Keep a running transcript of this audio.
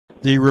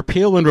The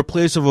repeal and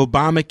replace of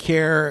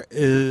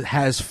Obamacare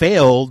has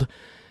failed.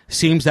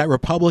 Seems that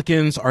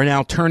Republicans are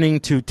now turning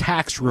to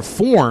tax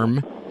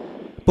reform.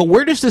 But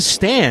where does this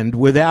stand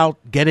without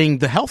getting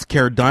the health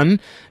care done?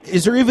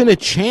 Is there even a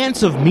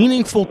chance of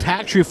meaningful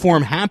tax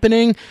reform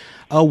happening?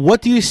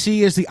 What do you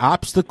see as the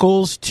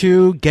obstacles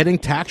to getting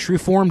tax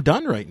reform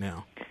done right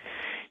now?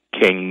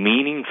 Getting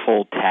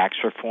meaningful tax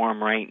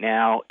reform right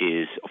now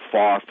is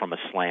far from a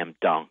slam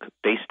dunk.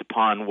 Based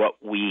upon what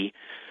we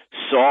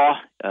saw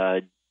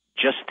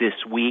just this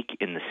week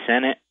in the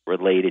Senate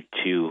related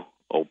to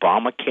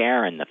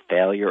Obamacare and the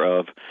failure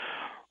of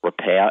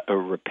repeal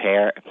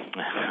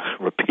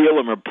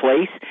and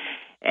replace,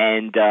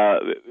 and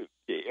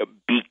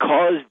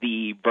because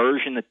the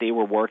version that they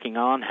were working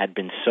on had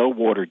been so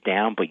watered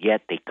down, but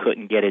yet they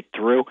couldn't get it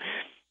through,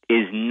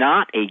 is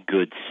not a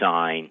good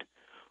sign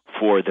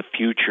for the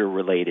future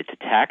related to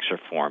tax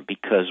reform,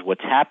 because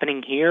what's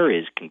happening here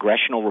is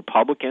congressional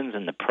Republicans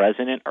and the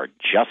president are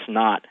just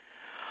not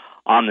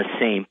on the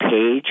same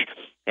page.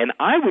 And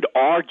I would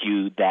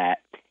argue that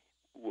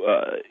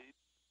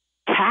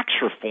tax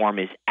reform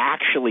is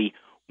actually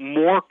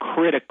more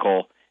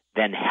critical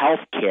than health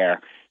care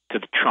to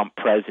the Trump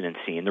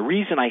presidency. And the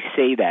reason I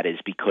say that is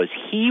because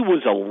he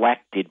was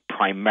elected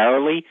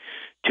primarily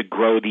to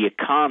grow the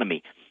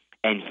economy,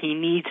 and he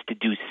needs to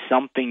do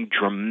something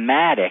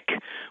dramatic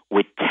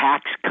with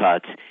tax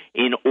cuts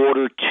in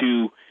order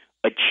to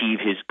achieve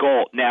his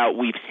goal. Now,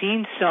 we've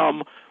seen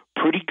some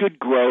pretty good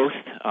growth.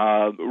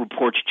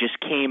 Reports just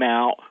came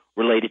out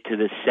related to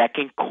the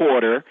second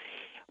quarter,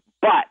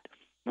 but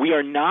we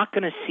are not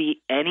going to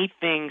see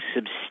anything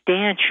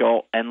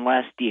substantial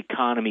unless the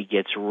economy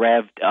gets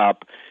revved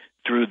up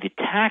through the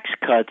tax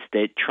cuts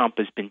that Trump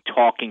has been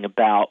talking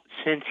about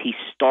since he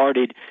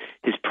started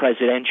his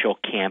presidential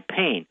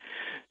campaign.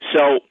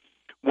 So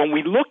when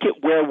we look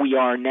at where we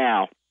are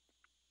now,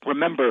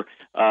 remember,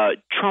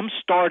 Trump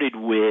started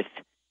with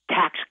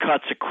tax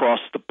cuts across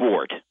the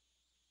board.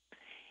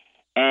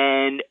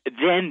 And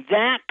then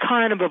that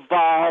kind of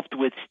evolved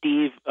with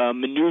Steve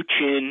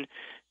Mnuchin,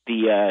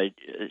 the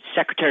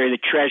Secretary of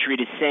the Treasury,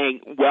 to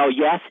saying, well,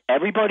 yes,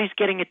 everybody's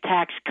getting a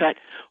tax cut,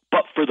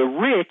 but for the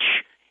rich,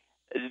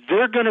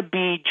 they're going to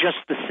be just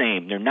the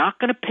same. They're not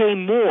going to pay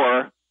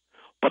more,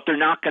 but they're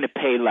not going to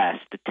pay less.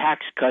 The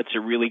tax cuts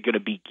are really going to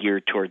be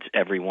geared towards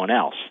everyone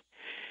else.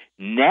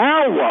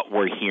 Now what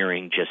we're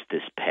hearing just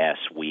this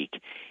past week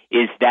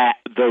is that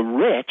the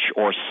rich,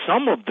 or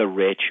some of the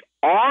rich,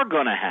 are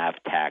going to have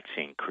tax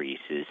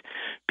increases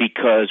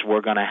because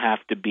we're going to have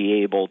to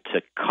be able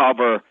to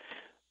cover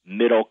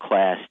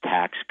middle-class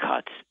tax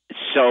cuts.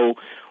 So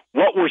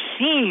what we're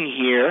seeing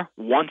here,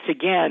 once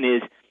again,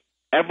 is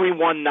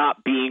everyone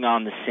not being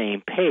on the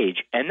same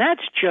page. And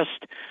that's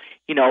just,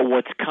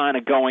 what's kind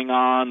of going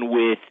on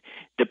with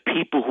the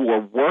people who are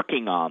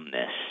working on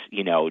this,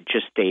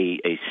 just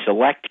a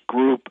select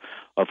group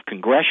of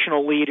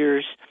congressional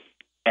leaders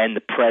and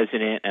the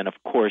president and, of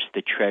course,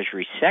 the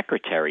Treasury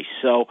Secretary.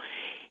 So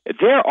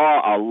there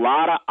are a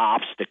lot of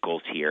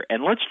obstacles here.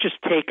 And let's just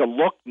take a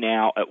look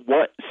now at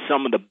what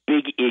some of the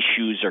big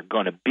issues are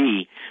going to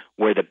be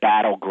where the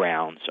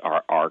battlegrounds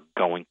are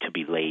going to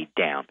be laid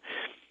down.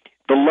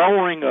 The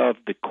lowering of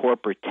the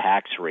corporate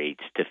tax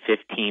rates to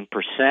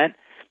 15%,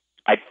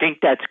 I think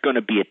that's going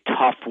to be a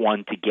tough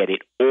one to get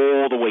it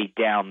all the way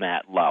down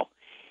that low.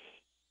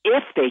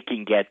 If they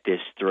can get this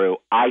through,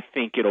 I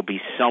think it'll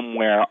be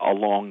somewhere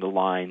along the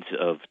lines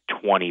of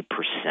 20%.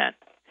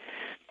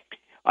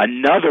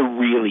 Another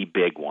really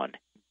big one,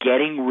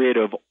 getting rid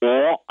of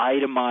all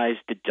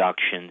itemized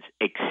deductions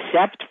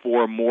except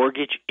for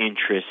mortgage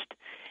interest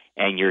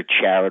and your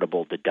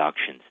charitable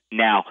deductions.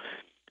 Now,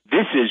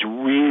 this is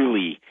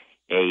really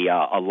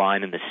a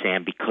line in the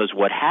sand, because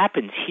what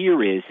happens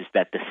here is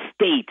that the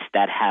states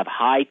that have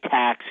high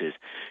taxes,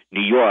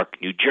 New York,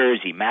 New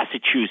Jersey,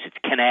 Massachusetts,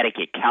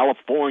 Connecticut,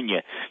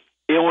 California,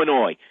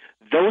 Illinois,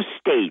 those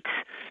states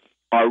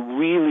are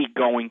really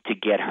going to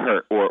get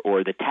hurt,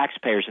 or the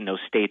taxpayers in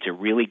those states are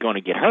really going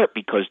to get hurt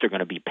because they're going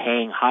to be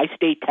paying high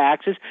state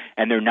taxes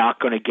and they're not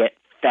going to get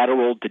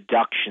federal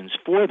deductions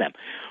for them.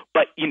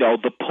 But,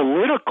 the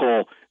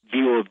political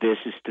view of this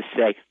is to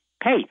say,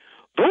 hey,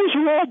 those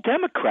are all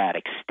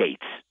Democratic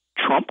states.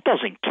 Trump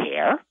doesn't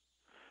care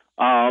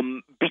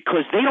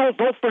because they don't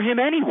vote for him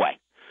anyway.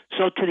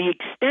 So to the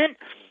extent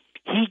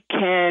he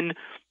can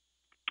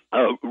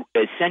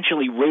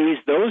essentially raise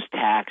those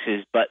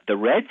taxes, but the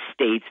red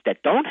states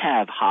that don't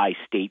have high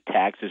state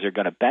taxes are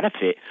going to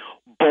benefit,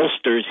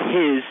 bolsters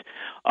his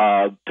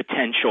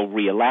potential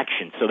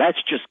reelection. So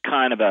that's just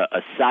kind of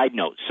a side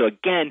note. So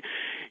again,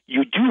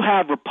 you do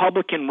have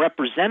Republican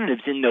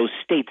representatives in those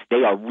states.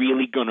 They are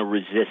really going to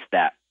resist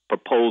that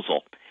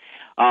proposal.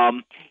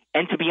 And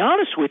to be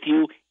honest with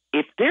you,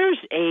 if there's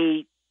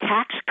a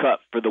tax cut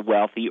for the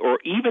wealthy, or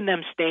even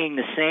them staying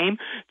the same,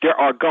 there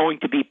are going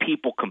to be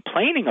people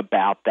complaining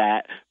about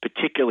that,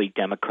 particularly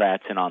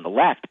Democrats and on the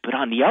left. But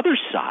on the other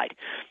side,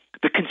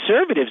 the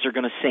conservatives are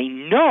going to say,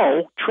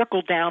 no,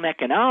 trickle-down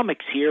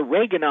economics here,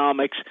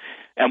 Reaganomics,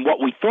 and what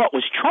we thought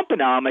was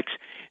Trumponomics,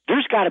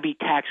 there's got to be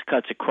tax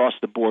cuts across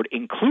the board,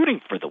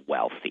 including for the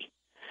wealthy.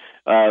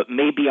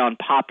 May be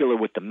unpopular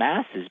with the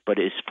masses, but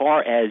as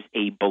far as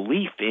a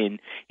belief in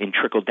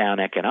trickle-down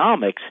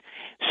economics,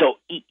 so,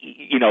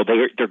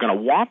 they're going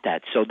to want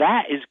that. So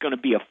that is going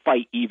to be a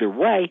fight either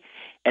way.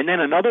 And then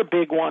another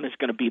big one is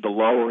going to be the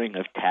lowering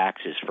of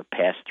taxes for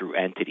pass-through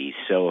entities.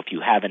 So if you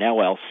have an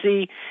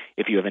LLC,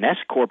 if you have an S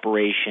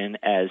corporation,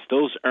 as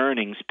those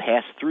earnings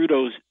pass through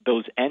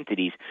those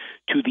entities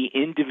to the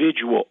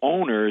individual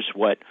owners,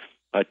 what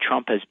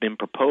Trump has been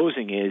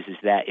proposing is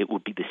that it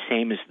would be the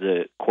same as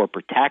the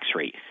corporate tax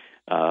rate,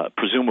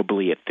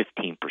 presumably at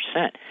 15%.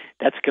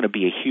 That's going to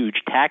be a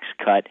huge tax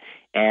cut,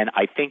 and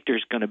I think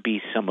there's going to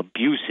be some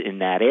abuse in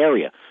that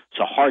area.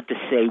 So hard to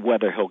say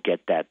whether he'll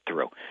get that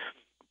through.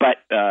 But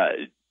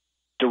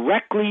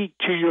directly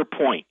to your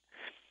point,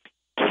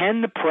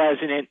 can the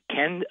president,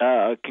 can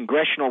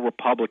congressional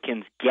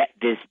Republicans get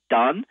this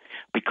done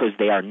because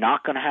they are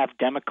not going to have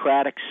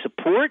Democratic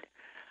support?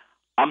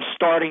 I'm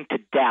starting to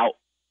doubt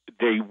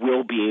they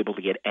will be able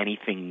to get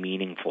anything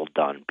meaningful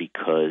done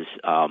because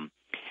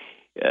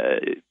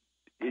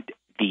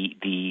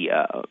the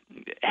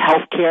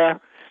healthcare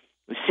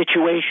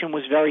situation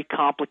was very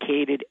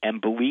complicated,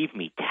 and believe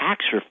me,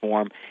 tax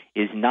reform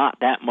is not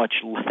that much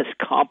less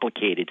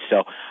complicated.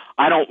 So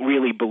I don't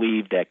really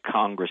believe that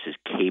Congress is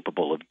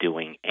capable of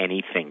doing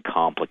anything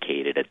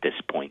complicated at this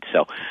point.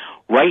 So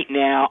right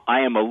now, I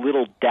am a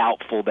little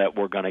doubtful that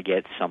we're going to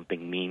get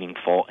something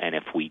meaningful, and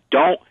if we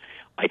don't,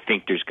 I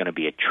think there's going to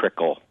be a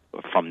trickle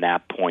from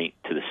that point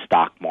to the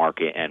stock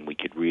market, and we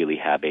could really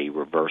have a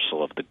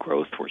reversal of the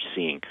growth we're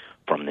seeing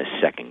from this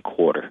second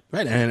quarter.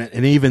 Right,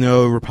 and even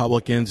though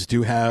Republicans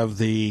do have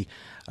the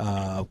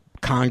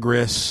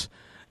Congress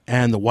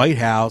and the White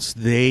House,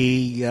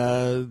 they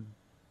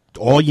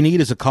all you need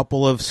is a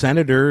couple of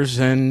senators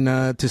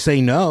and to say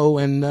no,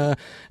 and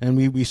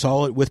we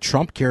saw it with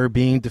Trump Care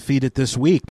being defeated this week.